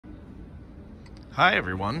Hi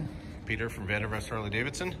everyone, Peter from Vandervest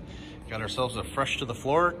Harley-Davidson. Got ourselves a fresh to the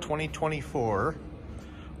floor 2024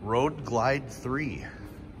 Road Glide 3.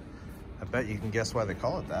 I bet you can guess why they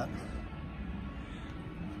call it that.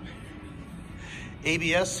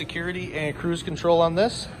 ABS, security, and cruise control on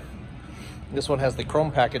this. This one has the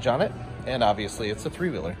chrome package on it, and obviously it's a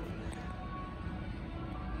three-wheeler.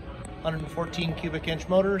 114 cubic inch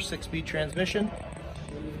motor, 6-speed transmission.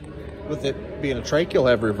 With it being a trike, you'll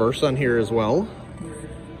have reverse on here as well.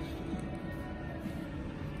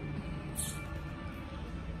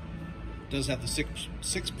 Does have the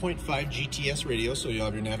 6.5 GTS radio, so you'll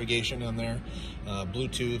have your navigation on there.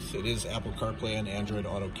 Bluetooth, it is Apple CarPlay and Android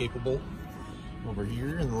Auto capable. Over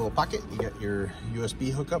here in the little pocket, you got your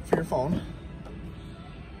USB hookup for your phone.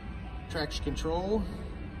 Traction control,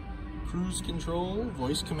 cruise control,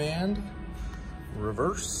 voice command,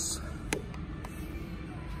 reverse.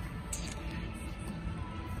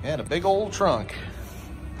 And a big old trunk.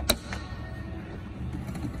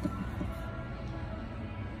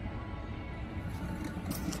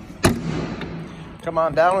 Come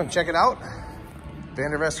on down and check it out.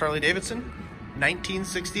 Vandervest Harley-Davidson,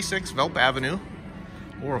 1966 Velp Avenue.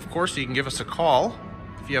 Or of course, you can give us a call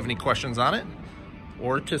if you have any questions on it,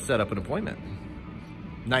 or to set up an appointment.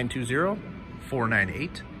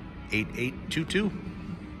 920-498-8822.